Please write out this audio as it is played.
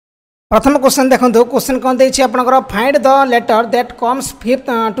प्रथम क्वेश्चन देखो क्वेश्चन कौन देछि आपनकर find the letter that comes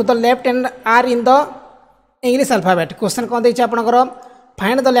fifth to the left and are in the English alphabet. Question कौन देछि आपनकर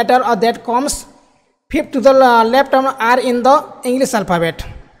फाइंड द लेटर और that comes fifth to the left and are in the English alphabet.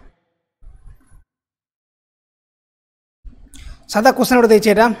 सादा question गोटे देछि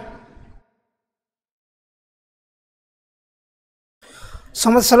एटा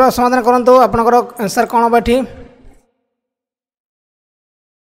समस्या समाधान करंतु आपनकर answer cone बाठी।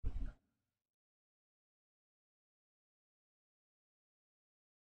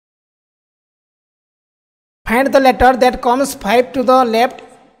 Find the letter that comes 5 to the left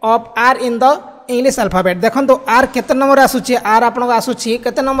of are in the English alphabet. देखो are केते नंबर आसुची आर आपन आसुची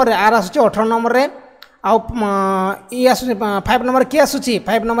केते नंबर रे आर आसुची 18 नंबर रे आ ई आसुची 5 नंबर की आसुची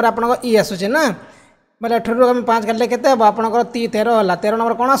 5 नंबर आपन ई आसुची ना बोले 18 रो हम 5 काटले केते आपन 13 होला 13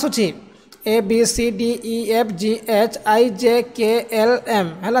 नंबर कोन आसुची A B C D E F G H I जे के एल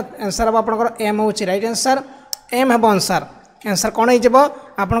एम हैला आंसर अब आपन एम होची राइट आंसर एम हेबो आंसर आंसर कौन हो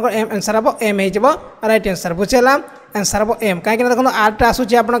आप आंसर हम एम हो राइट आंसर बुझेगा आंसर हम एम कहीं देखो आर्ट आसूँ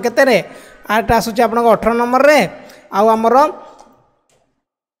आप आर्ट आसूँ आप 18 नंबर रे आमर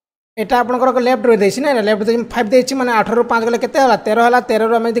एटा आप लेफ्ट रही देसी ना लेफ्ट 5 देसी मैंने 8 रू 5 गले के 13 है 13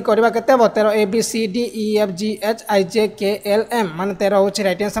 रू आम करवा के 13 A B C D E F G H I जे के एल एम माने 13 हो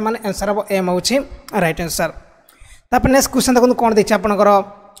राइट आंसर माने आंसर हम एम हो राइट आंसर। तापर नेक्स्ट क्वेश्चन देखो कौन देखिए आपंकर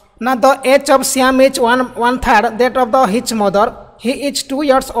ना the age of Shyam is 1/3 that of the his mother he is 2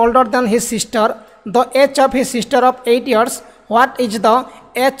 years older than his sister the age of his sister of 8 years what is the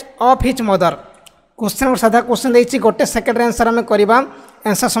age of his mother. Question साधा question देछि गोटे second answer हमें करबा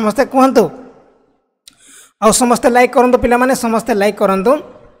answer समस्ते कहंतु आ समस्ते like करंतु पिला माने समस्ते लाइक करंतु।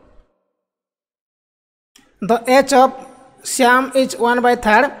 The age of Shyam is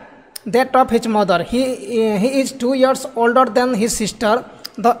 1/3 that of his mother he is 2 years older than his sister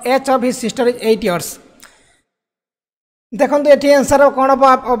the age of his sister is 8 years। देखो ये आंसर कौन हम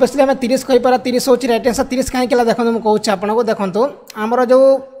ऑब्वियसली हमें 30 कहीपर 30 हो राइट आंसर 30 कहीं देखो मुझे कहूँ आपको देखो आमर जो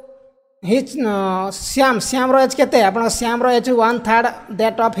हिज श्याम श्याम एज के Shyam as 1/3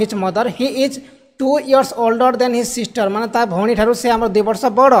 that of his mother he is 2 years older than his sister माने ता भौणी ठारू से आमर 2 वर्ष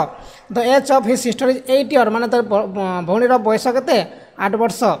बड़ the age of his sister is 8 years माने तार भौणीर बयस के 8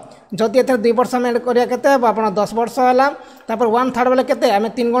 वर्ष जदि एथर 2 वर्ष में करिया केते आप 10 वर्ष है तापर 1/3 बेले केते आम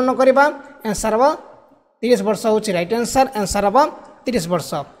 3 गण करवा आंसर हम 30 वर्ष हो राइट आंसर आंसर हम 30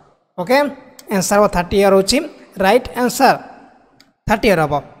 वर्ष ओके आंसर हम 30 year हो राइट आंसर 30 year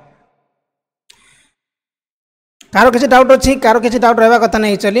हम। कार किसी डाउट अच्छी कार किसी डाउट रहा कथा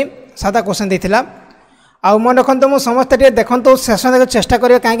नहीं चली सादा क्वेश्चन देता आउ मन रखु मुझे समस्ते देखो शेष देख चेष्टा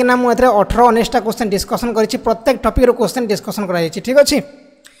करेंगे कहीं 18-19 क्वेश्चन डिस्कसन कर प्रत्येक टॉपिक रो क्वेश्चन डिस्कसन कर ठीक अच्छे।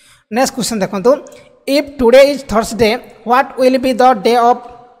 नेक्स्ट क्वेश्चन देखो if today is Thursday what will be the day of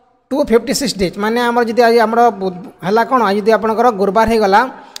 256 days माने आमर जदि आज आमर है कौन जदि आपंकर गुरुवार हो गला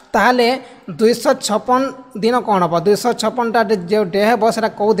ताहले 256 दिन कौन हम 256टा जो डे हम से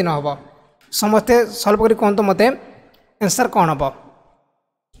कौ दिन हम समस्ते सल्व कर कहतु मत आंसर कौन हम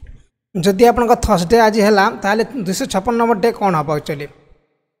जदि आप थर्सडे आज है 256 नंबर डे कौन हम एक्चुअली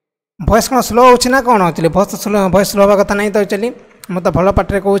भॉइस कौन स्लो हो कौन एक्चुअली भॉइस स्लो हवा कथा नहीं तो एक्चुअली मत भल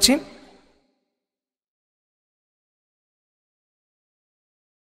पाटे कहूँ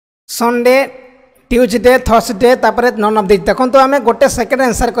संडे ट्यूजडे थर्सडे तापर नन ऑफ दिस देखो तो आम गोटे सेकेंड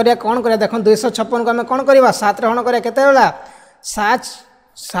आंसर करिया कौन करिया देखो 256 को आम कौन करवा 7 हण करिया केते होला 7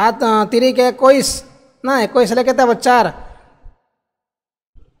 7 3 के 21 ना 21 ले केते 4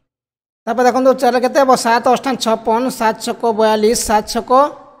 तापर देखो 4 केते 7 8 56 7 6 42 7 6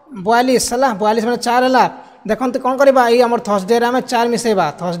 42 है 42 मैंने 4 है देखो कौन करवा ये आम थर्सडे आम 4 मिसेबा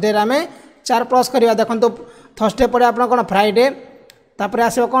थर्सडे आम 4 प्लस करवा देखो थर्सडे पर आप कौन फ्राइडे तापर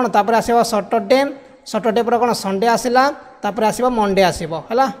आसो कौन तापर आसो सैटरडे सैटरडे पर कौन संडे आसला तापर आसो मंडे आसो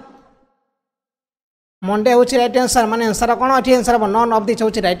है मंडे हूँ राइट आंसर माने आंसर कौन ये आंसर हम नन ऑफ दिस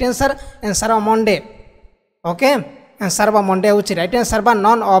हूँ राइट आंसर आंसर हम मंडे ओके आंसर हम मंडे हूँ राइट आंसर बा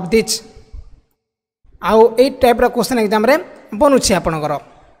नन ऑफ दिस आउ ए टाइप क्वेश्चन एग्जाम रे बनूची आपणकर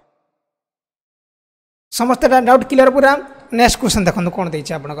समस्त डाउट क्लियर पूरा। नेक्स्ट क्वेश्चन देखो कौन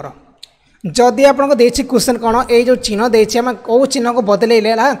देछि आपणकर जदि आपको देछि क्वेश्चन कौन ये जो चिन्ह देछि आम कौ चिन्ह को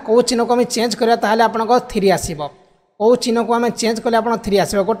बदलेले कौ चिन्ह को आम चेंज करा ताहले आपनको 3 आसीबो कौ चिन्ह को आम चेंज कले आप 3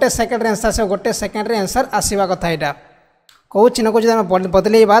 आसीबो गोटे सेकेंड आंसर आसीबो गोटे सेकेंड आंसर आसीबा कथा एटा कौ चिन्ह को जब आम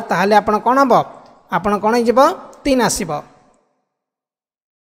बदलेबा ताहले आपण कौन हम आपण कौन हो 3 आसीबो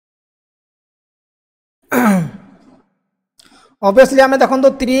ऑब्वियसली आम देखो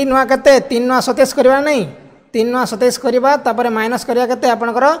 3 नुआ केते 3 नुआ 27 करवा नहीं 3 नुआ 27 करवा तापर माइनस करवा केते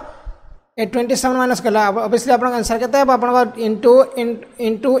आपणकर ए 27 माइनस कला ऑब्वियसली आपन आंसर केते अब आपन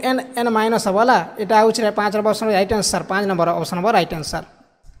इनटू एन माइनस हबला एटा होछि 5 number option right answer 5 number option number right answer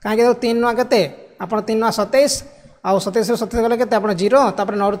काहे के 3 नुआ केते आपन 3 नुआ 27 आ 27 से 27 गले केते आपन 0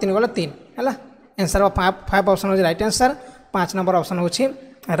 तापर 9 3 गले 3 हला आंसर 5 ऑप्शन होछि राइट आंसर 5 नंबर ऑप्शन होछि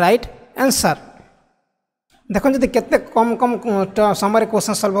राइट आंसर देखो जदि केते कम कम समय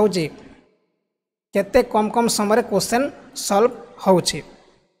क्वेश्चन सॉल्व होछि केते कम कम समय क्वेश्चन सॉल्व होछि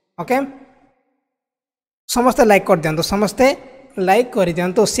ओके समस्ते लाइक कर दियंतु समस्ते लाइक कर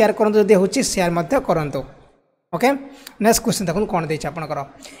दियंतु शेयर करंतु जदि होछि शेयर मध्य करंतु ओके नेक्स्ट क्वेश्चन देखो कोन दैछि आपनकर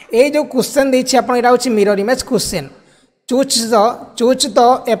ए जो क्वेश्चन दैछि आपन एटा होछि mirror image question choose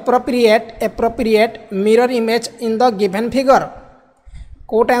the appropriate mirror image in the given figure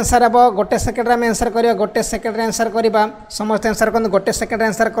coat answer अब गोटे सेकेंड रे आंसर करिया गोटे सेकेंड रे आंसर करिबा समस्त आंसर करन गोटे सेकेंड रे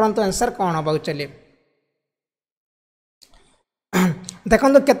आंसर करंतु आंसर कोन होबा चली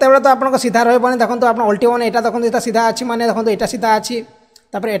देखो केते बेले तो आपन सीधा रहबनी देखो आप उल्टी होने एटा देखो एटा सीधा अच्छी माने देखो एटा सीधा अच्छी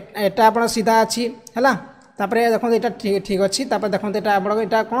तापर एटा आपन सीधा अच्छी हैला तापर देखो एटा ठीक अच्छी तापर देखो एटा आपन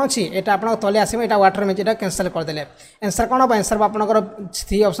एटा कोन अछि एटा आपन तले आसीबो एटा वाटर में एटा कैंसिल कर देले आंसर कोन बा आंसर आपन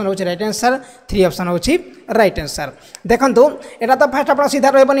 3 ऑप्शन होछि राइट आंसर 3 ऑप्शन होछि राइट आंसर देखंतु एटा तो फर्स्ट आपन सीधा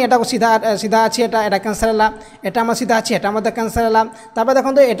रहबनी एटा को सीधा सीधा अछि एटा कैंसिल हला एटा म सीधा अछि एटा मते कैंसिल हला तापर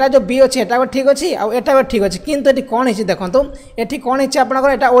देखंतु एटा जो बी अछि एटा ठीक अछि आ एटा भी ठीक अछि किंतु एटी कोन हिछि देखंतु एटी कोन हिछि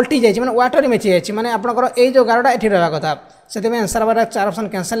आपन एटा उल्टी जाइछि माने वाटर में जाइछि माने आपन ए जो गारोटा एठी रहबा कथा सेति में आंसर बार 4 ऑप्शन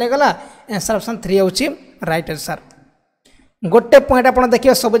कैंसिल हे गला आंसर ऑप्शन 3 होछि राइट आंसर गोटे पॉइंट आपन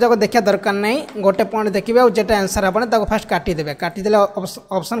देखिए सब जगह देखिया दरकार नहीं गोटे पॉइंट देखिबे और जेटा आंसर आपन ताको फर्स्ट काटी देले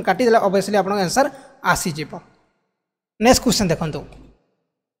ऑप्शन काटी देले ऑब्वियसली आपन आंसर आसी जिवो नेक्स्ट क्वेश्चन देखंतु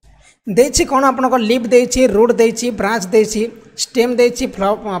देछि कोन आपन को लीफ देछि रूट देछि ब्रांच देछि स्टेम देछि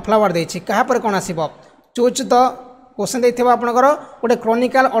फ्लावर देछि कहा पर कोन आसीबो चूज द क्वेश्चन देथिबा आपन को गोटे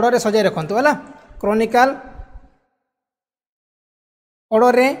क्रोनिकल ऑर्डर रे सजाय रखंतु हला क्रोनिकल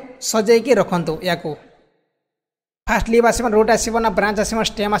ऑर्डर रे सजाय के रखंतु याकू फास्ट लीव आसीबो रूट आसीबो ना ब्रांच आसीबो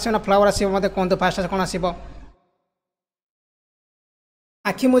स्टेम आसीबो ना फ्लावर आसीबो मते कोन तो फास्ट कोन आसीबो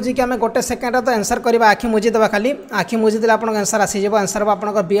आखि मुजी के हमें गोटे सेकेंड तो आंसर करबा आखि मुजी दबा खाली आखि मुजी दिला आपन आंसर आसी जेबो आंसर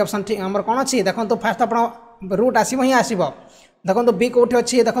आपन को बी ऑप्शन ठीक हमर कोन अछि देखन तो फास्ट आपन रूट आसीबो ही आसीबो देखन तो बी कोठी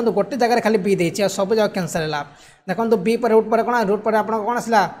अछि देखन तो गोटे जगह खाली बी देछि सब जगह कैंसिल हला देखन तो बी पर रूट पर आपन कोन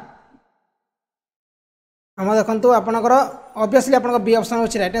आसला हम देखन तो आपन को ऑब्वियसली आपन को बी ऑप्शन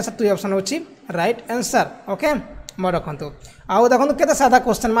होछि राइट आंसर 2 ऑप्शन होछि राइट आंसर ओके म रखंतु आउ देखंतु केते सादा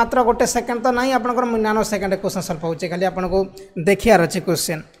क्वेश्चन मात्र गोटे सेकंड तो नहीं आपन को 99 सेकंड क्वेश्चन सॉल्व होछि खाली आपन को देखियार अछि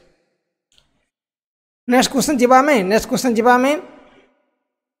क्वेश्चन नेक्स्ट क्वेश्चन जिबा में नेक्स्ट क्वेश्चन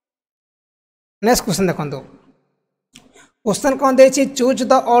देखंतु क्वेश्चन कोन देछि चूज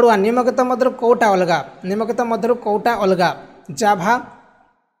द ऑड वन निम्नलिखित मध्य कोटा अलगा निम्नलिखित मध्य कोटा अलगा जाभा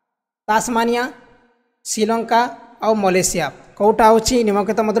तास्मानिया श्रीलंका और मलेशिया कोटा होछि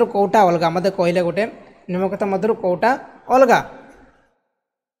निम्नलिखित मध्य कोटा अलगा मते कहले गोटे निम्नलिखित मध्य कोटा अलगा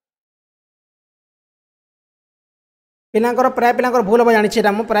पिलांकर प्राय पिलांकर भूल हम जानि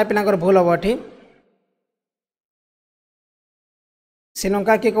छिरा मु प्राय पिलांकर भूल हम एठी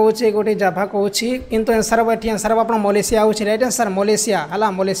श्रीलंका के कहूछि गोटे जाभा कहूछि किंतु आंसर एठी आंसर आपन मलेशिया होछि राइट आंसर मलेशिया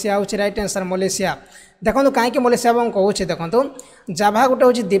हला मलेशिया होछि राइट आंसर मलेशिया देखंतु काहे कि मलेशिया हम कहूछि देखंतु जाभा गोटे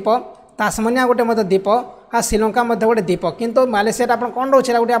होछि द्वीप तास्मानिया गोटे मध्य द्वीप हाँ श्रीलंका मध्य गोटे द्वीप किंतु मलेशिया आपन कोन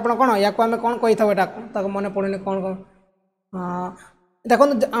रोचे गोटे आपन कोन या को हम कोन कहि थाउ एटा ताको मने पड़ुनी कोन देखो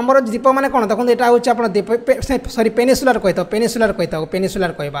आमर द्वीप माने कोन देखो एटा होछि आपन द्वीप सॉरी पेनिसुलर पेनिसुलर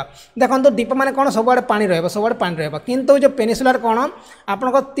कहबा देखो द्वीप माने कोन सब आड़े पानी रहबो किंतु जो पेनिसुलर कोन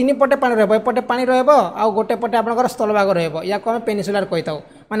आपन को तीन पटे पानी रहबो एपटे पानी रहबो आ गोटे पटे आपन स्थल भाग रहबो या को हम पेनिसुलर कहि थाउ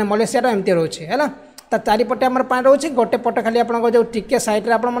माने मलेशिया रो एमती रहउछि हैला ता चारिपटे आमर पानी रोचे गोटे पटे खाली आपन जो टिके साइड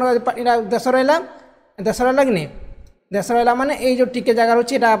रे आपन मन देश रहला कि नहीं देश रहला माने ए जो टिके जगह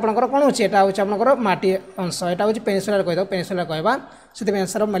रोचे एटा आपन कोन होचे एटा होचे आपन माटी अंश एटा होचे पेनिसुलर कहि दो पेनिसुलर कहबा सेते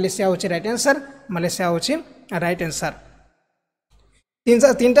आंसर मलेशिया होचे राइट आंसर मलेशिया होचे राइट आंसर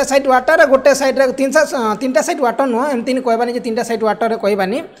तीनटा साइड वाटर गोटे साइड रे तीनटा साइड वाटर नो एमती नहीं कहबानी जे तीनटा साइड वाटर रे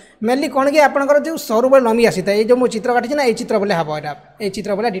कहबानी मेनली कोन के आपनकर जो सौर बल नमी आसीता ए जो मु चित्र काटिछि ना ए चित्र बोले हबो एटा ए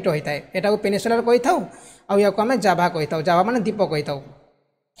चित्र बोले डिटो होइताय एटा को पेनिसुलर कहि थाउ आ या को हमें जाभा कहि थाउ जाभा माने दीप कहि थाउ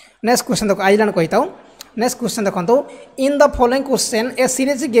नेक्स्ट क्वेश्चन देखो आइलैंड कहि थाउ नेक्स्ट क्वेश्चन देखंतु in the following question A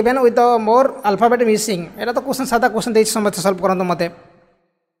series given with the more alphabet missing एटा तो क्वेश्चन सादा क्वेश्चन देछि समस्त सॉल्व करंतु मते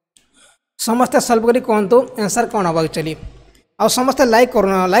समस्त सॉल्व करी कोनतु आंसर कोन होबा चली आ समस्त लाइक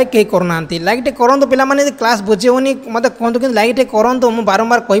कहीं करना लाइक टे करूँ पे क्लास बुझेनि मत कहतु कि लाइक टे करूँ मुझे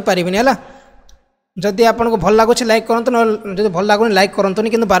बारंबार कही पारि है जदि आपको भल लगुच लाइक करूँ जो भल लगुनि लाइक करूँ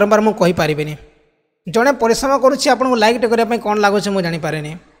कि बारंबार मुझे कही पारि जड़े परिश्रम करुँच आपको लाइक टे करने कौन लगुच मुझे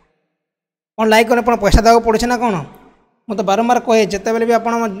जानीपे कौन लाइक करें पैसा देवा पड़े ना कौन मुझे तो बारंबार कहे जिते भी आप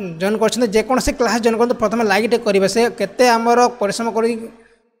जॉइन कर जेकोसी क्लास जॉइन कर प्रथम लाइक टे करेंगे से केते आमर परिश्रम कर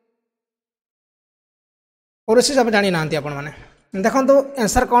सब जानी ना आपण मैंने देखो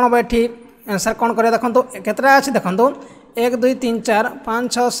आंसर कौन हम ये आंसर कौन करें देखो केतटा अच्छे देखो 1 2 3 4 5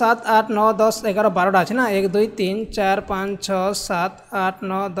 6 7 8 9 10 11 12टा अच्छे ना 1 2 3 4 5 6 7 8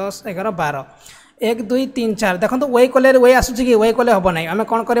 9 10 11 12 1 2 3 4 देखो वही कले वही आसूँ कि वही कले हम ना आम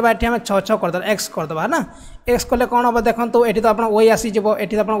कौन करवा ये 6 6 करदे एक्स करदे है ना एक्स कले कौन हम देखो ये तो आप वही आसीज ये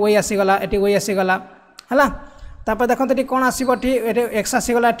तो आप वही आसीगला ये वही आसीगला है तापर देखो ये कौन आसो ये एक्स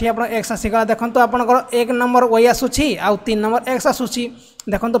आसीगला ये आप एक्स आसीगला देखो आपंकर 1 नंबर वही आसूँ आउ 3 नंबर एक्स आसूँ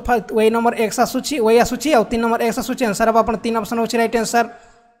देखो वही नंबर एक्स आसूँ वही आसूँ आउ 3 नंबर एक्स आसूँ आंसर हम आप 3 ऑप्शन हो राइट आंसर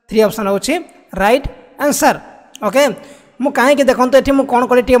 3 ऑप्शन हो राइट आंसर ओके मु कहीं देखो ये मुझे कौन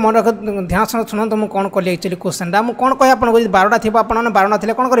कली मन रख ध्यान शुणु मुझे कौन कली एक्चुअली क्वेश्चन मुझे कौन कहे आपको 12टा थी आप 12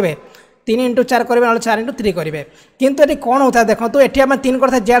 ना कौन करेंगे 3 × 4 करेंगे ना 4 × 3 करेंगे किंतु ये कौन होता है देखो ये आम 3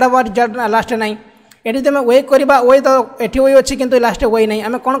 करते जेड वर जेड लास्ट ना ये तुम वही करवा वही तो ये वही अच्छी किंतु लास्ट वही नहीं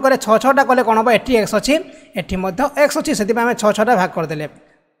आम कौन करे 6 6टा कले कौन हम ये एक्स अच्छी ये एक्स अच्छी से आम 6 6टा भाग करदे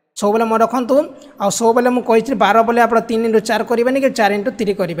सब बेले मन रखु आ सब बेले मुझे 12 बोले आप 3 × 4 करेंगे कि 4 ×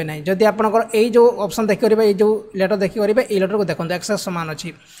 3 करेंगे ना जदि आपंकर ये जो ऑप्शन देखिए ये जो लेटर देखिए ये लेटर को देखो एक्स सामान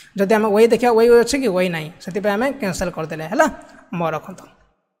अच्छी जदि आम वही देखा वही अच्छे कि वही ना से आम कैंसल करदे है मन रखु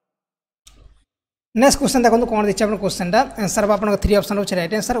नेक्स्ट क्वेश्चन देखो कौन देखिए आप क्वेश्चन आंसर आप 3 ऑप्शन हो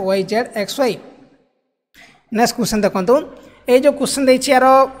right answer Y Z x Y next question देखो ये जो क्वेश्चन देखिए यार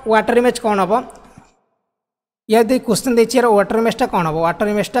वाटर इमेज कौन हम यदि क्वेश्चन देखिए यार वाटर इमेजटा कौन हम वाटर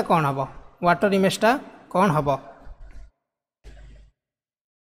इमेजटा कौन हम वाटर इमेजटा कौन हम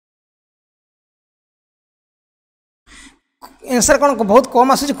आंसर कौन बहुत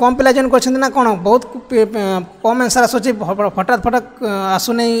कम आसूँ कम पिला जॉइन कर ना कौन बहुत कम आंसर आसूँ फटाक फटाक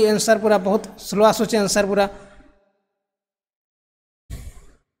आसुना आंसर पूरा बहुत स्लो आसूँ आंसर पूरा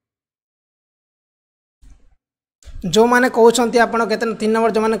जो मैंने कहते आप 3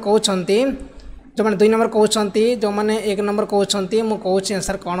 नंबर जो मैंने कहते जो मैंने 2 नंबर कहते जो मैंने 1 नंबर कहते मुझे कहूँ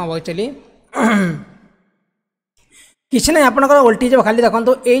आंसर कौन हम एक्चुअली किसी ना आपंकर उल्टी जब खाली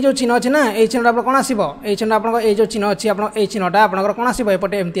देखो ये जो चिन्ह अच्छे ना ये चिन्हटा आप कौन आसो ये चिन्ह आप जो चिन्ह अच्छी आप चिन्हटा आपंकर कौन आसो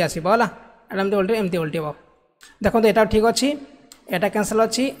एपटे एमती आसो है एमती उल्टी एमती उल्टब देखो यहाँ ठीक अच्छी यहाँ कैंसल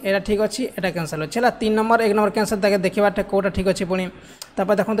अच्छी यहाँ ठीक अच्छी यहाँ कैंसल अच्छी है 3 नंबर 1 नंबर कैंसल देखा कौटा ठीक अच्छे पुणी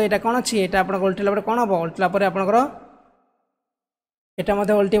तापर देखो यहाँ कौन अच्छी यहाँ आप उल्टिला कौन हम उल्टिला आपंकर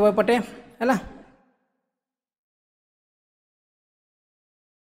यहाँ उल्टब एपटे है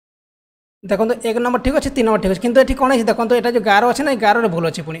देखो 1 नंबर ठीक अच्छे 3 नंबर ठीक अच्छे किंतु ये कौन है देखो यहाँ जो 11 अच्छे ना 11 भूल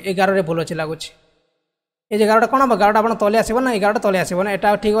अच्छी पुणी 11 भूल अच्छी लगुच ये 11टा कौन हम 11टा आप तले आसो ना 11टा तले आसो ना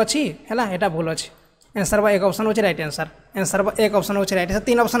यहाँ ठीक अच्छी है यहाँ भूल अच्छी आंसर बा 1 ऑप्शन हो राइट आंसर आंसर बा 1 ऑप्शन हो राइट आंसर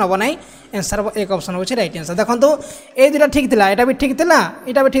 3 ऑप्शन हम ना आंसर बा 1 ऑप्शन हो राइट आंसर देखो ये 2टा ठीक था यहाँ भी ठीक था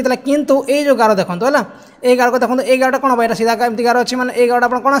यहाँ भी ठीक था किंतु ये जो 11 देखो है ये 11 को देखो ये 11टा कौन हम यहाँ सीधा एमती 11 अच्छी मैंने 11टा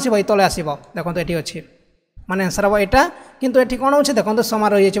आप कौन आसो तले आसो देखो ये अच्छी माने आंसर हम यहाँ किंतु ये कौन हो देखो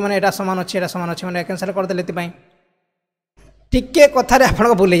सामान रही है मैंने यहाँ सामान अच्छी यहाँ सामान अच्छी मैंने कैंसल करदे टिके कथार आप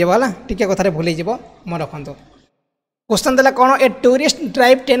भूल है टिके कथार भूल मन रखु क्वेश्चन देला कौन a tourist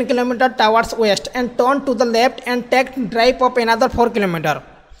drive 10 kilometre towards waste and turn to the left and take drive of another 4 kilometre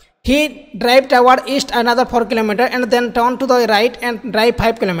he drive toward east another 4 kilometre and then turn to the right and drive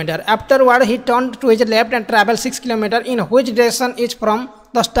 5 kilometre afterward he turn to his left and travel 6 kilometre in which direction is from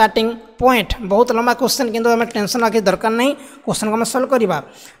the starting point बहुत लंबा question किंतु हमें tension आगे दरकार नहीं question को हमें solve करवा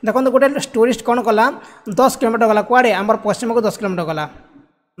देखो गोटे टूरिस्ट कौन कला 10 किलोमीटर गला कुआड़े आम पश्चिम को 10 किलोमीटर गला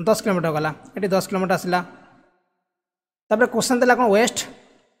 10 किलोमीटर गला ये 10 किलोमीटर आसला तापर क्वेश्चन देला कौन waste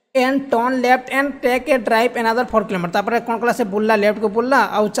and turn left and take a drive another 4 kilometre तापर कौन कला से बुल्ला लेफ्ट को बुल्ला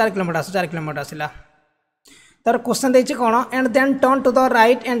आउ 4 किलोमीटर 4 किलोमीटर आसला तार क्वेश्चन देछि कौन and then turn to the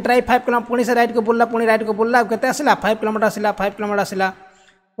right and drive 5 kilometre पुणी से राइट को बुल्ला पुणी राइट को बुल्ला केते आसला 5 किलोमीटर आसला 5 किलोमीटर आसला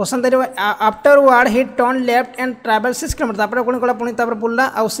question they afterward he turn left and travel 6 kilometre तापर कौन कला पुणी तापर बुल्ला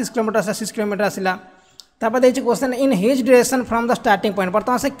आउ 6 किलोमीटर 6 किलोमीटर आसला तापर देछि question in his direction from the starting point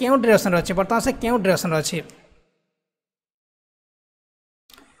वर्तमान से क्यों डायरेक्शन अच्छी वर्तमान से क्यों डायरेक्शन अच्छी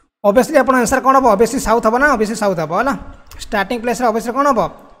ऑब्वियसली आप आंसर कौन हम ऑब्वियसली साउथ हम ना ऑब्वियसली साउथ हम है स्टार्टिंग प्लेस ऑब्वियसली कौन हम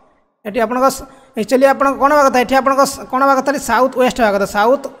ये आप एक्चुअली आप कौन हवा कथा ये आप कौन हवा कथा साउथ वेस्ट हवा कथा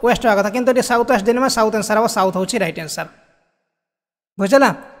साउथ वेस्ट हवा कथा किंतु ये साउथ वेस्ट दिन में साउथ आंसर हम साउथ हो राइट आंसर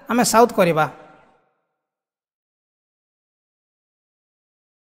बुझला आम साउथ करवा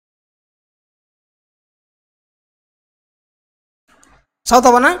साउथ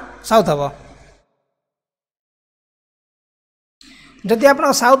हम ना साउथ हम जदि आप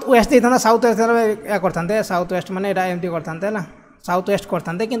साउथ वेस्ट देता साउथ वेस्ट या करते साउथ वेस्ट मैंने एमती करते है साउथ वेस्ट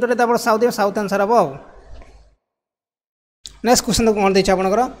करते कि आप साउथ साउथ आंसर हम। नेक्स्ट क्वेश्चन कौन देखिए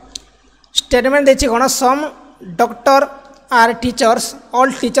आपंकर स्टेटमेंट देखिए कौन सम doctor R teachers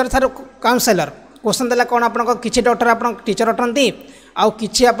all teachers are counsellor. Question देला कौन आप किसी डॉक्टर आप टीचर अटंती आउ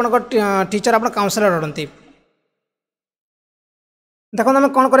किसी आप टीचर आप काउंसलर अटंती। देखो आम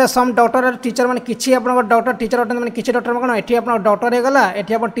कौन करें सम डॉक्टर आर टीचर मैंने किसी आप डॉक्टर टीचर अटंती मैंने किसी डॉक्टर कौन ये आप डॉक्टर होगा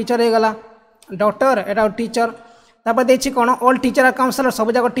ये आप टीचर होगा डॉक्टर एटा टीचर तापर देखिए कौन ऑल टीचर आर काउंसलर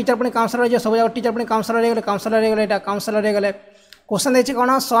सब जगह टीचर पुणी काउंसलर हो सब जगह टीचर पुणी काउंसलर हो काउंसलर हो काउंसलर हो। क्वेश्चन देखिए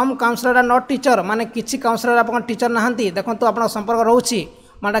कौन सम काउंसलर आर नॉट टीचर माने किसी काउंसलर आप टीचर नहांती देखो तो आप संपर्क रोचे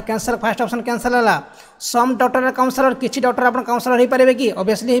माने कैंसल फर्स्ट ऑप्शन कैंसल है। सम डॉक्टर आर काउंसलर किसी डॉक्टर आप काउंसलर हो पारे कि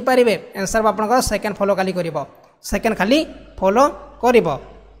ऑब्वियसली हो पारे आंसर आप सेकेंड फॉलो खाली कर सेकेंड खाली फॉलो कर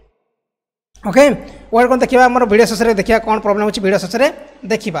ओके। वर्ड कौन देखा आम वीडियो शेष में देखा कौन प्रोब्लेम हो वीडियो शेष में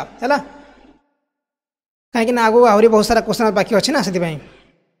देखा है कहीं आगू आहरी बहुत सारा क्वेश्चन बाकी अच्छे ना से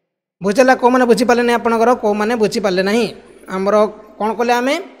बुझेगा कौ मैंने बुझीपारे ना आपंकर कौ मैंने बुझीपारे ना आमर कौन कले आम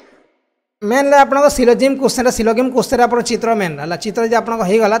मेन आप सिलोजिम क्वेश्चन आप चित्र मेन है चित्र जब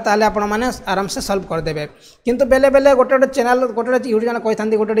आपगला ताल आपने आराम से सल्व करदे किंतु बेले बेले गोटे चैनल गोटे यूट्यूब चैनल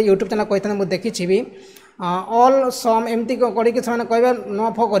कही गोटे यूट्यूब चैनल कही मुझे देखी भी ऑल सम एमती करेंगे कहे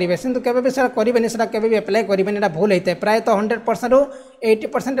न फो करेंगे कितु के करेंगे से एप्लाय करेंगे भूल होता है प्रायतः 100% रू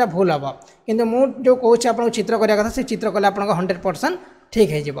 80% भूल हम कि मुझे कौच आप चित्र करने कथा से चित्र कले आप 100% ठीक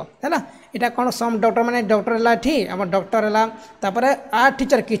है यहाँ कौन सम डॉक्टर मैंने डॉक्टर है ठीक आम डॉक्टर है आ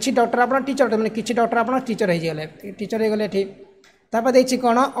टीचर किसी डॉक्टर आप टीचर मैंने किसी डॉक्टर आप टीचर हो गले ठीक तापर देखिए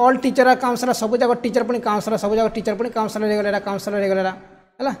कौन ऑल टीचर काउंसलर सब जगह टीचर पुणी काउंसलर सब जगह टीचर पुणी काउंसलर हो गला काउंसलर हो गला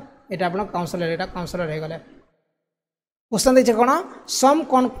है ये आप काउंसलर हो गले। क्वेश्चन देखिए कौन सम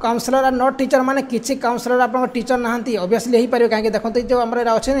कौन काउंसलर आर नॉट टीचर माने किसी काउंसलर आप टीचर नहांती ऑब्वियसली हो पारे कहीं देखते जो आम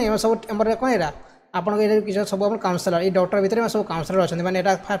अच्छे सब आम कौन यहाँ आपको सब काउंसलर ये डॉक्टर भितर सब काउंसलर अच्छा मैंने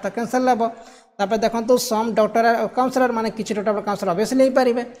फास्ट कैंसल हम तापर देखो सम डॉक्टर काउंसलर माने किसी डॉक्टर काउंसलर ऑब्वियसली हो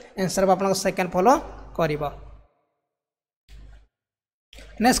पारे आंसर आप सेकेंड फॉलो कर।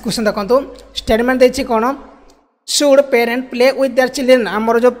 नेक्स्ट क्वेश्चन देखो स्टेटमेंट देखिए कौन should parent play with their children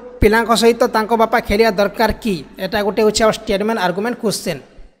आमर जो पिला सहित बापा खेलिया दरकार कि एटा गोटे हूँ स्टेटमेंट आर्गुमेंट क्वेश्चन।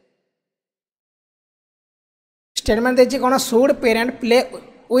 स्टेटमेंट देखिए कौन should parent play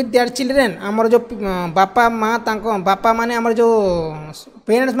with their children आमर जो बापा माँ बापा माने आमर जो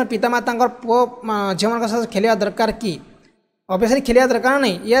पेरेंट्स में पिता माता पु झील मान सहित खेलिया दरकार कि ऑब्वियसली खेलिया दरकार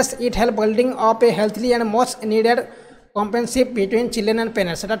नहीं yes it help building up A healthily and much needed कम्पेनशिप between children and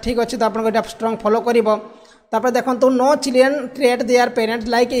parents से ठीक अच्छे तो आपको स्ट्रंग फॉलो कर तापर देखो no children trait their parents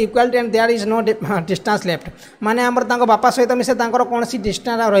like equality and there is no distance left माने आमर बापा सहित मिसे कौन सी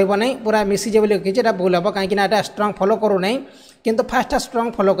डिस्टेंस रही पूरा मिसीजे बोली किसी भूल हम कहीं स्ट्रंग फॉलो करूना किंतु फास्ट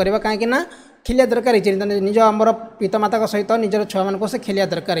स्ट्रंग फॉलो करवा कहीं खेलिया दरकार निज आमर पितामाता सहित निजर छुआ मान से खेलिया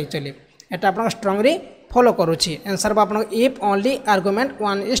दरकार एक्चुअली एटा आप स्ट्रंगली फॉलो करुच्छी आंसर आप if only argument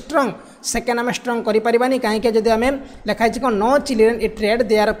one is स्ट्रंग second आम स्ट्रंग करें कहीं जब आम लिखाई कौन no children it trade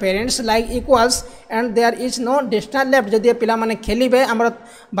their parents like equals and there is no distance left जदि पे खेलिए आम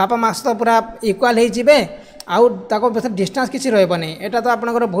बापा माँ सहित पूरा इक्वाल हो आउ डिस्टेंस किसी रही यहाँ तो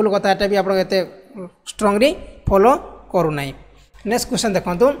आपंकर भूल कथा यहाँ भी आप स्ट्रंगली फॉलो करूना। नेक्स्ट क्वेश्चन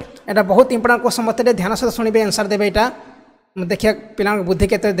देखो यहाँ बहुत इंपोर्टेंट क्वेश्चन मत ध्यान सहित शुणे आंसर देवे यहाँ देखिए पिला बुद्धि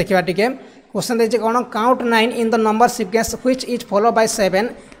के देखा टी क्वेश्चन देखिए कौन count 9 in the number sequence which is follow by 7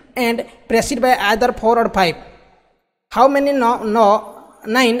 and प्रेसिड bye either 4 और 5 how many 9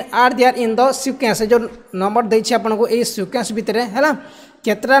 are there in the sequence जो नंबर देखिए आपको ये सिक्वेंस भितर है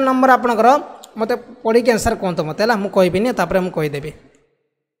केतटा नंबर आपंकर मत पढ़ी आंसर कहतु मत है मुझे मुझे कहीदेवी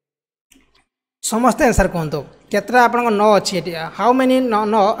समस्त आंसर कहतु केतटा आप 9 अच्छी how many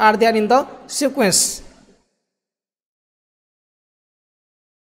 9 are there in the sequence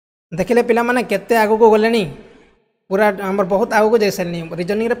देखिले पिला माने केते आगु को गले पूरा आमर बहुत आगु को जाई सारे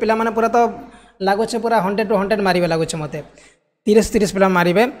रिजनिंग पिला माने पूरा तो लगुचे पूरा 100 to 100 मारे लगुचे मत 30 पिला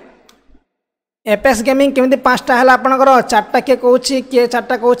मारे। एपेक्स गेमिंग केमी 5टा है आपंकर 4टा किए कौन किए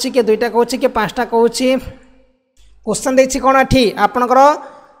 4टा कौन किए 2टा कौन किए 5टा कौन क्वेश्चन देखिए कौन ये आपंकर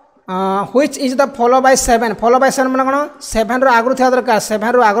which is the follow by 7 मैंने कौन 7 आगु था दरकार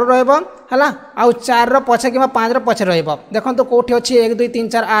 7 रू आगु रहा आउ 4 पछे कि 5 पछे रखो तो कौटी अच्छी 1 2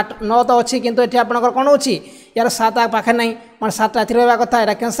 3 4 8 9 तो अच्छी किंतु ये आपंकर कौन हो यार 7 पाखे ना मैं 7 राति रहा कथा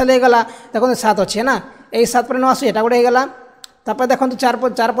यहाँ कैंसल होगा देखो 7 अच्छे ना यही 7 पर न आसू यहाँ गोटे होगा तापर देखो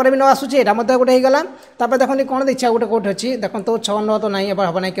 4 पर भी न आसूँ यहाँ गोटे होगा तापर देखो कौन देखिए गोटे कौट अच्छी देखो 6 9 तो ना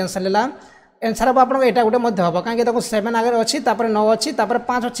हम ना कैंसल है आंसर हम आपको यहाँ गोटे हम कहीं देखो 7 आगे अच्छी 9 अच्छी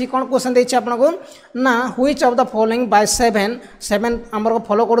 5 अच्छी कौन क्वेश्चन देती आपको ना which of the following bye 7 आमर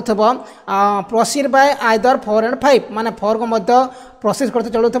फॉलो करूब प्रोसीड बाय आइदर 4 एंड 5 माने 4 को मध्य प्रोसेस करते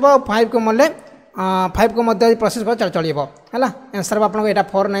चलुब 5 को मल्ले 5 को मध्य प्रोसेस कर चलो है आंसर आपको यहाँ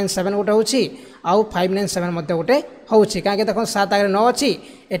 497 गोटे होची आउ 597 गोटे होची कहीं देखो 7 आगे 9 अच्छी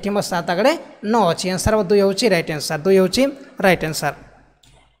ये मो 7 आगे 9 अच्छी आंसर 2 होची राइट आंसर 2 होची राइट आंसर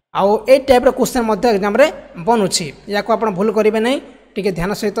आउ ए टाइप क्वेश्चन एग्जाम रे बनूची या को आप भूल करेंगे नहीं टी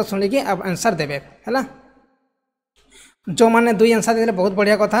ध्यान सहित शुणिकी आंसर देवे है जो मैंने 2 आंसर देते बहुत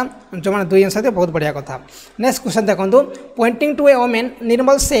बढ़िया कथा जो मैंने 2 आंसर दे बहुत बढ़िया कथा नेक्स्ट क्वेश्चन देखो pointing to A women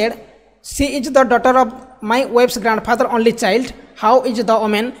Nirmal said see is the daughter of my wives grandfather only child how is the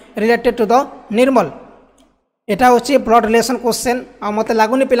women related to the निर्मल एटा होची ब्लड रिलेशन क्वेश्चन आ मते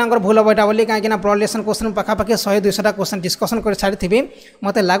लागुनी पिलांकर भूल हम एटा बोली कहीं blood relation question पाखापाखि 100-200 question discussion कर छाड़ी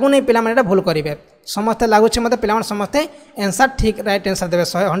मते लागुनी पिला माने एटा भूल करेंगे समस्ते लगुच मत पिला समस्ते आंसर ठीक राइट आंसर देवे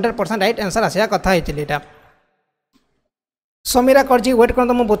 100% राइट आंसर आसा कथा होता समीरा करजी वेट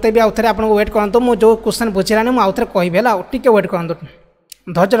करते मुझे बतेबी आउ थे आपको वेट करते मुझे जो क्वेश्चन बुझीलानी मुझे आउ थे कहबी है टिके वेट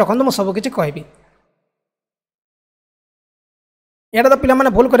करते धैर्य रखु मुझे सबकि कहबी यहाँ तो पिला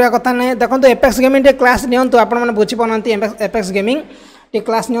भूल करने कथा नहीं देखो एपेक्स गेमिंग क्लास नियंतु आप बुझीपार एपेक्स गेमिंग टे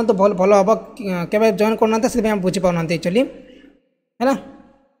क्लास नियंतु भल भल हम के जॉइन करना से बुझीपार एक्चुअली है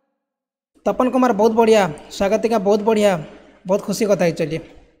तपन कुमार बहुत बढ़िया स्वागतिका बहुत बढ़िया बहुत खुशी कथा एक्चुअली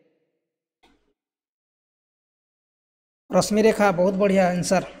रश्मि रेखा बहुत बढ़िया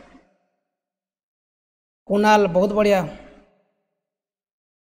आंसर कुणाल बहुत बढ़िया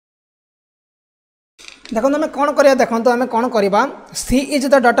देखो आम कौन करिया देखो आम कौन करवा सी is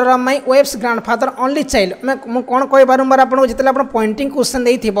the daughter of my wives grandfather only child मैं कौन कह बारंबार आपको जितने आप पॉइंटिंग क्वेश्चन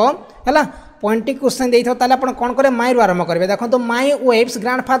देथिबो है पॉइंटिंग क्वेश्चन देथिबो ताले आप कौन करे माई रु आरंभ करेंगे देखो my wives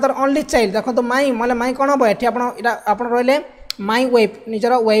grandfather only child देखो माई मतलब माई कौन हम ये आप रहिले माई वाइफ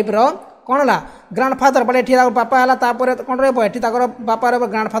निजर वाइफ रो कौन है ग्रैंडफादर बट ये बापा है कौन रही बापा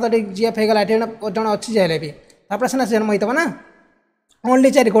ग्रैंडफादर जीएफ होगा जन अच्छी जाए भी सीना जन्म होता ना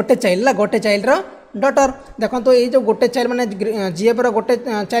ओनली चाइल्ड गोटे चाइल्ड डॉटर देखो तो ये जो गोटे चाइल्ड मैंने जीएफ गोटे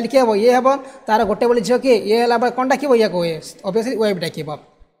चाइल्ड किए हम ये हम तार गोटे बोली झील किए ये है कौन डाक या ऑब्वियसली वाइफ डाक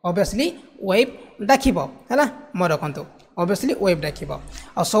ऑब्वियसली वाइफ डाक है मन रखु ऑब्वियसली वाइफ डाक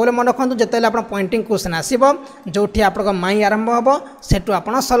और सब मन रखु जिते आप पॉइंटिंग क्वेश्चन आसो जो आप माई आरंभ हम से आप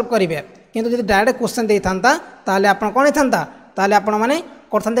सल्व करेंगे किंतु जो डायरेक्ट क्वेश्चन दे था ताले आप कौन होता ताले आप मैंने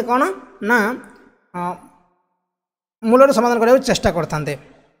करते कौन ना मूलर समाधान करने चेष्टा करते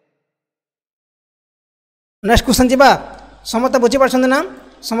नेक्स्ट क्वेश्चन जी समस्त बुझीपार ना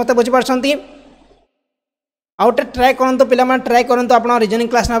समस्त बुझीपार आउटे ट्राए करूँ पिला ट्राए करूँ आप रिजनिंग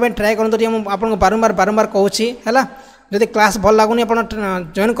क्लास ना ट्राए करूँ आपको बारंबार कहूँ है जदि क्लास भल लगुनि आप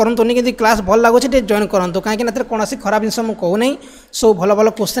जॉइन करूँ कि क्लास भल लगुच जॉइन करूँ कहीं कौन खराब जिन मुझे कहूना सब भल भल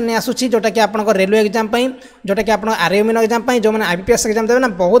क्वेश्चन नहीं आसूँ जोटा कि आप रेलवे एग्जाम जोटा कि आप आरएमएन एग्जाम जो मैंने आईपीएस एग्जाम देवे ना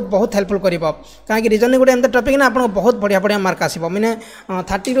बहुत बहुत हेल्पफुल कर कहीं रिजनिंग गोटे एमती टॉपिक ना आपको बहुत बढ़िया बढ़िया मार्क आसो मैंने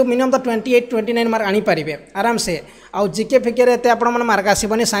 30 रु मिनिमम तो 28-29 मार्क आनीपारे आराम से आउ जिके फिके एत आप मार्क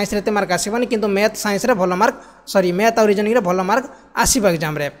आसबनी साइंस एत मार्क आसबनी किंतु मैथ साइंस भल मार्क सॉरी मैथ और रिजनिंग भल मार्क आसो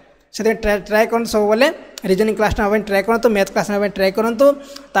एग्जाम से ट्राए कर सब बोले रिजनिंग क्लास ना ट्राए करूँ मैथ क्लास ना ट्राए करूँ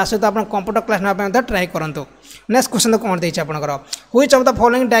सहित आप कंप्यूटर क्लास ना ट्राए करूँ नेक्स्ट क्वेश्चन कौन देखिए आपंकर which of the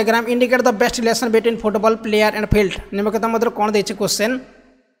following diagram indicate the best relation between football player and field निम्नलिखित मध्य कौन देखिए क्वेश्चन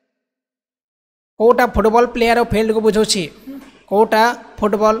कौटा फुटबॉल प्लेयर और फील्ड को बुझाऊँ कौटा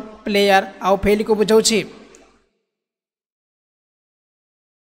फुटबॉल प्लेयर आउ फील्ड को बुझाऊँ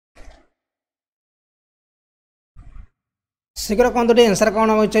शीघ्र कहतु टे आंसर कौन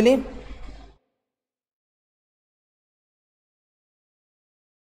हम एक्चुअली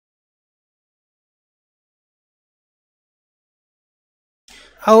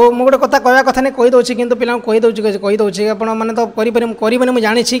आउ मु गोटे कथा कहवा कथा नहीं कहीदे कि पिला कहीदे आप मैंने तो करें मुझे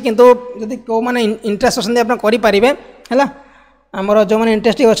जानी कितु जब कौ मैंने इंटरेस्ट अच्छे आप करेंगे है आमर जो मैंने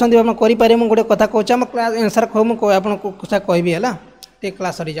इंटरेस्ट अच्छा करेंगे मुझे गोटे कथा कहूँ आम क्लास आंसर कहूँ आपको कहबी है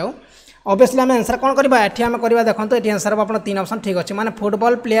क्लास सरी जाऊ ऑब्वियसली आम आंसर कौन करवा ये आम करवा देखो ये आंसर आप 3 ऑप्शन ठीक अच्छे माने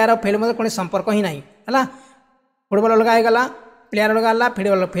फुटबॉल प्लेयर और फील्ड में कौन संपर्क ही नहीं है फुटबॉल अलग होगा प्लेयर अलग है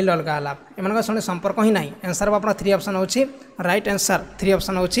फील्ड अलग है एम शुणे संपर्क ही नहीं आंसर आप 3 ऑप्शन हो राइट आंसर 3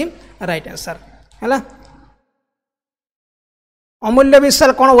 ऑप्शन हो राइट आंसर है अमूल्य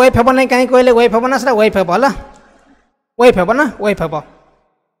विश्वास कौन वाइफ हे ना कहीं कहले वाइफ हे ना सर वाइफ हे वाइफ हे ना वाइफ हे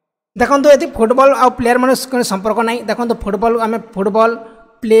देखो ये फुटबॉल आ प्लेयर मैंने कौन संपर्क नहीं देखो फुटबॉल आम फुटबॉल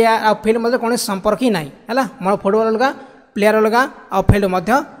प्लेयर आ फील्ड मध्य कौन संपर्क ही नहीं है मोर फुटबॉल अलग प्लेयर अलग आ फील्ड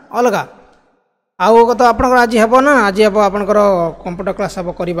अलग आउ तो आप आज हे ना आज हे आपंकर कंप्यूटर क्लास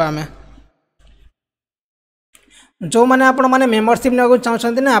हम करवा आम जो मैंने आपण मैंने मेम्बरशिप ना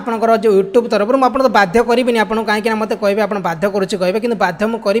चाहते ना आपंकर जो यूट्यूब तरफ मुझे तो बाध्य करी आपको कहीं मत कहे आप बाध्य करुच्ची कहे कि बाध्य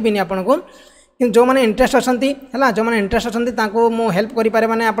मुझे करी आपको कि जो मैंने इंटरेस्ट अच्छा है जो मैंने इंटरेस्ट अच्छा मुझे हेल्प करें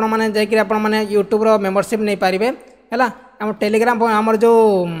मैंने आप मैंने यूट्यूब मेम्बरशिप नहीं पारे है आम टेलीग्राम आमर जो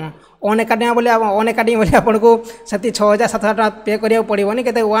अन एकाडेमी बोली आपको से 6,000-7,000 टका पे करा पड़ोनी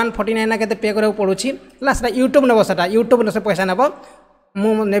के 149 ना के पे करा पड़ूँ है यूट्यूब नब से यूट्यूब से पैसा नब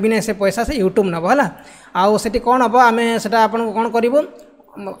मु नेबी नहीं से पैसा से यूट्यूब नब है आउ से कौन हम आम से कौन करूँ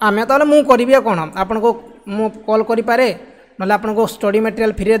आम तो मुझे करी कौन आपन को मु कॉल करें ना आपको स्टडी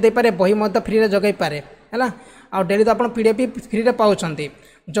मटेरियल फ्री दे पारे बही फ्री जगै पारे है आ डेली तो आप पीडीएफ फ्री रे पाउछंती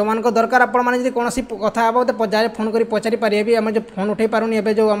जो मान को दरकार आपण माने जदि कोनोसी कथा आबो तो जाय फोन करी पचारि पारे भी हम जो फोन उठै पारुनी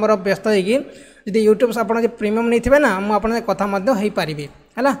एबे जो हमर व्यस्त होगी जदि यूट्यूब से आपण जे प्रीमियम नहीं थिबे ना मु आपण कथा मध्य हेई पारिबी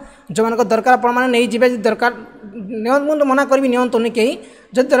है जो मान को दरकार आपण माने नहीं जिबे दरकार मु मना करबी नियंतो नहीं कहीं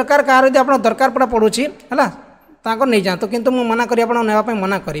जदि दरकार कार जदि आपण दरकार पड़ा पड़ुछि है ताको नहीं जातो किंतु मु मना करी आपण नेबा पे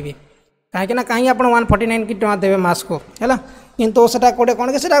मना करबी कहीं ना कहीं आप 149 की टका देवे मास को है किंतु सेटा गोटे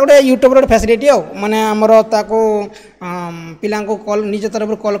कौन कि गोटे यूट्यूब गोटे फैसिलिटी माने आमर ताको पिला को कॉल निज तरफ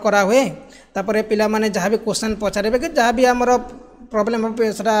कॉल करा हुए तापर पिला माने जहाँ भी क्वेश्चन पचारे कि जहाँ भी आमर प्रॉब्लम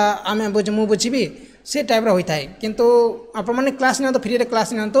सेटा आम मुझे बुझी से टाइप होता है किंतु आप क्लास नि फ्री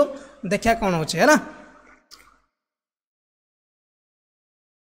क्लास नि देखा कौन हो है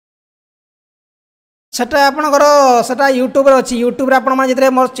सेटा आपणकर सेटा यूट्यूब अच्छी यूट्यूब आप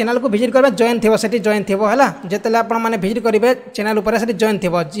मोर चैनल को विजिट करेंगे जॉइन थी से जॉइन थी है जिते आपने विजिट करेंगे चैनल उपर से जॉइन थी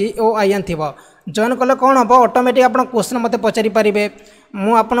JOIN थी जॉइन कले कौन हम ऑटोमेटिक आप क्वेश्चन मत पचारि पारे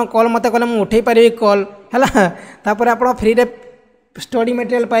मुझे कॉल मत कले मुझे उठे पारि कॉल है तापर आप फ्री रे स्टडी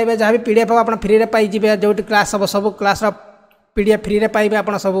मटेरियल पाइबे जहाँ भी पीडीएफ आप फ्री रे पाइबे जो क्लास हम सब क्लास पीडीएफ फ्री रे पाइबे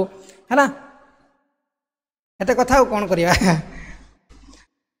आप सब है एत कथा कौन करवा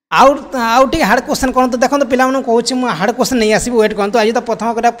आउ टे हार्ड क्वेश्चन कौन तो देखो पिला कहूँ मुझे हार्ड क्वेश्चन नहीं आसबि वेट करूँ आज तो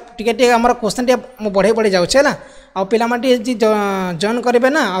प्रथम टे आम क्वेश्चन टे बढ़े बढ़े जाऊँ है आ पे जॉइन करेंगे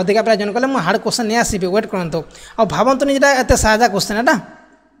ना अधिका पिला जॉइन कले मुझे हार्ड क्वेश्चन नहीं आसबि वेट करूँ आ भावतुनि एत साजा क्वेश्चन है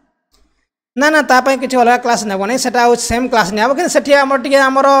ना ना तापाई किसी अलग क्लास नेब नहीं से सेम क्लास नहीं कि सेठी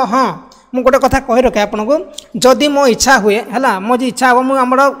आमर हाँ मुझे गोटे कथा कही रखे आपको जदि मो इच्छा हुए है मो जी इच्छा हम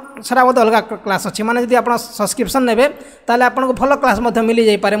मुझे बोध अलग क्लास अच्छी माने जब आप सब्सक्रिप्शन ने ताले आपको भल क्लास मिल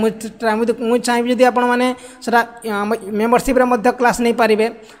जापे मुझे चाहिए जब आपने मेम्बरशिप क्लास नहीं पारे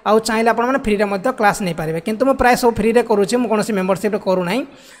आउ चाहिए आपने फ्री में क्लास नहीं पारे किंतु मुझे प्राय सब फ्री करुँची मुझे मेम्बरशिप करूना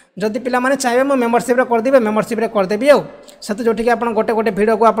जदि पिला चाहिए मुझे मेम्बरशिप करदेवी मेम्बरशिप करदेवी आते जो आप गोटे गोटे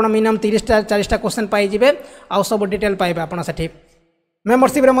भिडियो को आप मिनिमम 30-40 क्वेश्चन पाइबे आउ सब डिटेल पाइबे आप से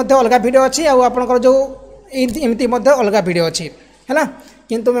मेम्बरशिप अलग भिडियो अच्छी आपंकर जो एमती अलग भिडियो अच्छी है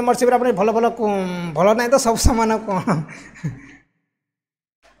किंतु मेम्बरशिप आप भल भल भल ना तो सब सामान कौन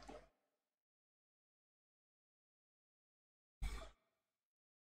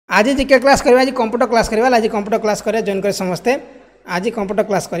आज जी के क्लास करवा आज कंप्यूटर क्लास करवा आज कंप्यूटर क्लास करें जॉइन कर समस्ते आज कंप्यूटर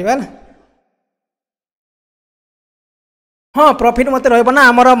क्लास करवा हाँ प्रॉफिट मत रहा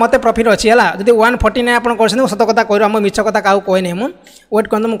आमर मत प्रॉफिट अच्छी है जब 149 आप सत कथा कह आम मिछ कथा क्या कहे नहीं मुझे वेट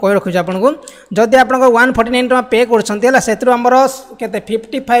कर कही रखुच्छी आपको जदि आप 149 टका पे करमर के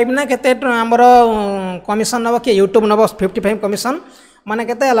 55 ना के आमर कमिशन नब कि यूट्यूब नब 55 कमिशन माने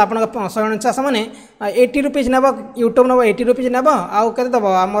केते आप 149 माने 80 रुपीज नब यूट्यूब नब 80 रुपीज नब आउ के दब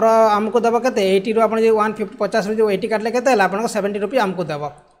आमर आमको दब के 80 रु आप 150 रु 80 काटले के आप 70 रुपी आमको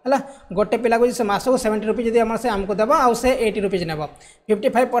दब है गोटे पिला को से मास को 70 रुपीज जब से आमको दब आउ से 80 रुपीज नब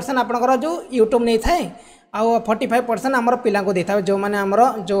 55% आपंकर जो यूट्यूब नहीं थाए आउ 45% आमर पिला को देता है जो मैंने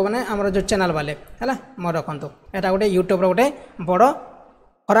आमर जो चैनल वाले है मोर रखु यहाँ गोटे यूट्यूब गोटे बड़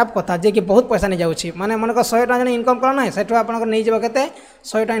खराब कथा जे कि बहुत पैसा नहीं जाऊँगी माने मन को 100 टका जन इनकम कला ना से आप नहीं जाव के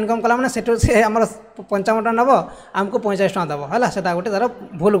 100 टका इनकम कला मैंने से आम 55 टका नब आमको 50 टका दब है से गोटे तार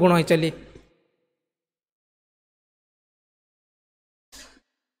भूल गुण एक्चुअली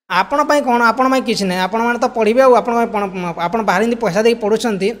आपण कौन आपण किसी ना आपण मैंने तो पढ़े आप बाहर पैसा दे पढ़ुं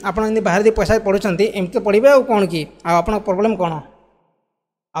आप बाहर पैसा पढ़ुं एमती पढ़े आ कौन कि आप प्रोब्लेम कौन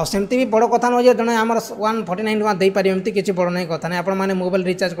आमती भी बड़ कथा नुह जन आम 149 टका दे पारे एमती किसी बड़ नहीं कथा नहीं आप मोबाइल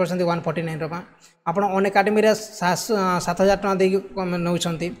रिचार्ज कर 149 टका आप अन एकाडेमी 7,000 टका दे नौ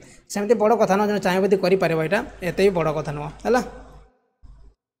सेमती बड़ कथा नुह जन चाहिए यदि करें यहाँ एत भी बड़ कथा नुह है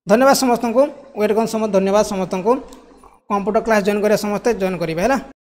धन्यवाद समस्त को वेट कर समस्त धन्यवाद समस्त को कंप्यूटर क्लास जॉइन करें समस्ते जॉइन करेंगे है।